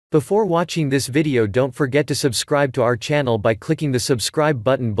Before watching this video, don't forget to subscribe to our channel by clicking the subscribe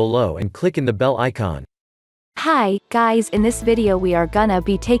button below and click in the bell icon. Hi, guys, in this video we are gonna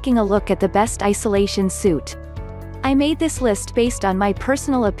be taking a look at the best isolation suit. I made this list based on my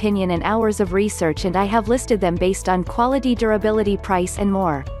personal opinion and hours of research, and I have listed them based on quality, durability, price and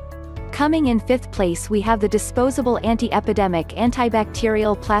more. Coming in 5th place we have the Disposable Anti-Epidemic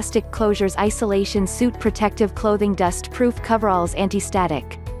Antibacterial Plastic Closures Isolation Suit Protective Clothing Dust-Proof Coveralls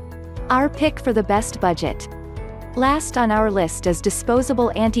Anti-Static. Our pick for the best budget. Last on our list is Disposable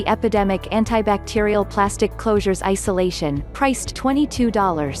Anti-Epidemic Antibacterial Plastic Closures Isolation, priced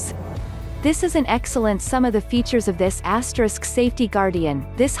 $22. This is an excellent. Some of the features of this *Safety Guardian.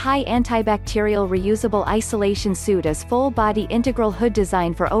 This high antibacterial reusable isolation suit is full-body integral hood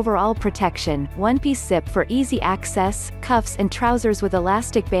design for overall protection, one-piece zip for easy access, cuffs and trousers with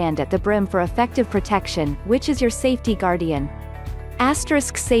elastic band at the brim for effective protection, which is your safety guardian.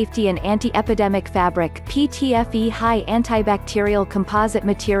 Safety and Anti-Epidemic Fabric PTFE high antibacterial composite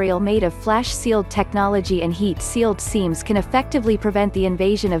material made of flash-sealed technology and heat-sealed seams can effectively prevent the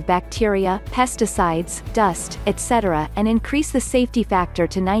invasion of bacteria, pesticides, dust, etc., and increase the safety factor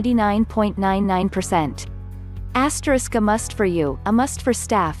to 99.99%. A must for you, a must for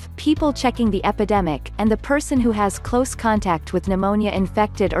staff, people checking the epidemic, and the person who has close contact with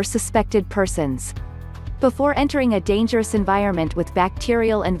pneumonia-infected or suspected persons. Before entering a dangerous environment with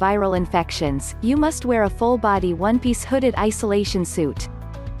bacterial and viral infections, you must wear a full-body one-piece hooded isolation suit.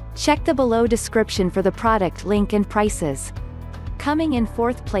 Check the below description for the product link and prices. Coming in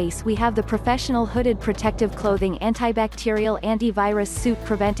 4th place we have the Professional Hooded Protective Clothing Antibacterial Antivirus Suit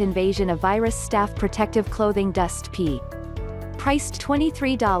Prevent Invasion of Virus Staff Protective Clothing Dust P. Priced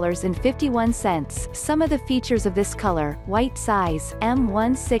 $23.51. Some of the features of this color: white size,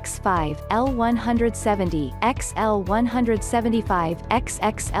 M165, L170, XL175,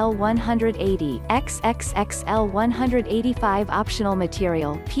 XXL180, XXXL185. Optional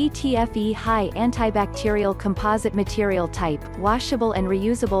material: PTFE high antibacterial composite material type, washable and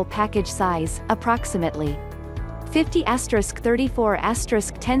reusable. Package size, approximately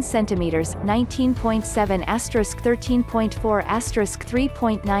 50*34*10 cm, 19.7*13.4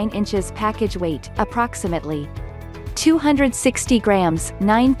 3.9 inches. Package weight, approximately 260 grams,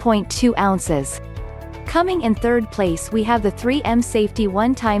 9.2 ounces. Coming in 3rd place we have the 3M Safety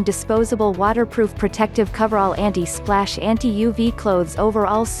One-Time Disposable Waterproof Protective Coverall Anti-Splash Anti-UV Clothes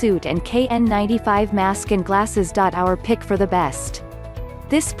Overall Suit and KN95 Mask and Glasses. Our pick for the best.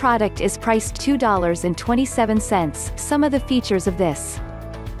 This product is priced $2.27. Some of the features of this: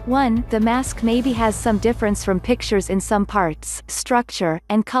 1. The mask maybe has some difference from pictures in some parts, structure,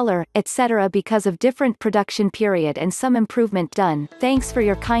 and color, etc. because of different production period and some improvement done. Thanks for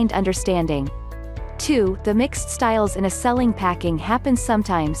your kind understanding. 2. The mixed styles in a selling packing happens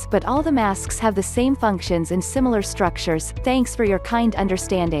sometimes, but all the masks have the same functions and similar structures. Thanks for your kind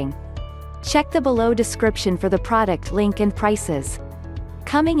understanding. Check the below description for the product link and prices.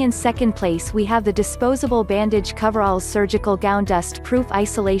 Coming in 2nd place we have the Disposable Bandage Coveralls Surgical Gown Dust-Proof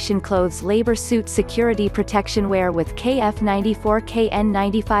Isolation Clothes Labor Suit Security Protection Wear with KF94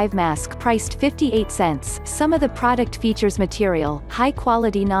 KN95 Mask, priced 58 cents. Some of the product features: material,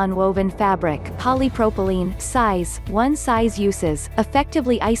 high-quality non-woven fabric, polypropylene, size, 1 size. Uses,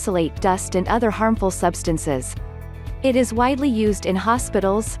 effectively isolate dust and other harmful substances. It is widely used in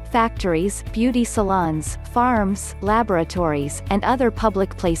hospitals, factories, beauty salons, farms, laboratories, and other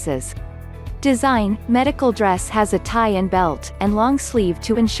public places. Design: medical dress, has a tie and belt, and long sleeve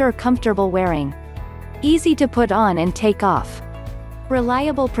to ensure comfortable wearing. Easy to put on and take off.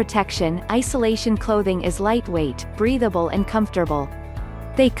 Reliable protection: isolation clothing is lightweight, breathable and comfortable.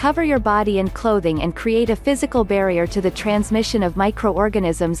 They cover your body and clothing and create a physical barrier to the transmission of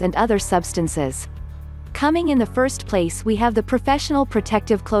microorganisms and other substances. Coming in the 1st place we have the Professional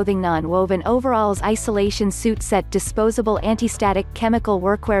Protective Clothing Non-Woven Overalls Isolation Suit Set Disposable Anti-Static Chemical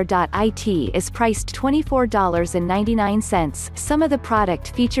Workwear. It is priced $24.99. Some of the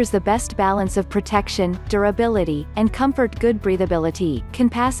product features the best balance of protection, durability, and comfort. Good breathability, can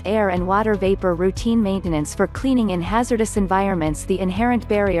pass air and water vapor. Routine maintenance for cleaning in hazardous environments. The inherent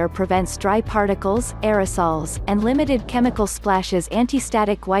barrier prevents dry particles, aerosols, and limited chemical splashes.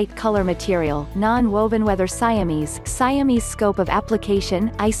 Anti-static white color material, non-woven weather. Siamese scope of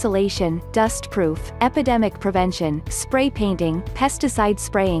application: isolation, dust-proof, epidemic prevention, spray painting, pesticide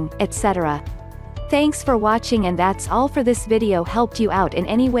spraying, etc. Thanks for watching, and that's all for this video. Helped you out in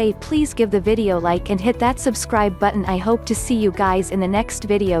any way, please give the video like and hit that subscribe button. I hope to see you guys in the next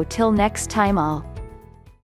video. Till next time, all.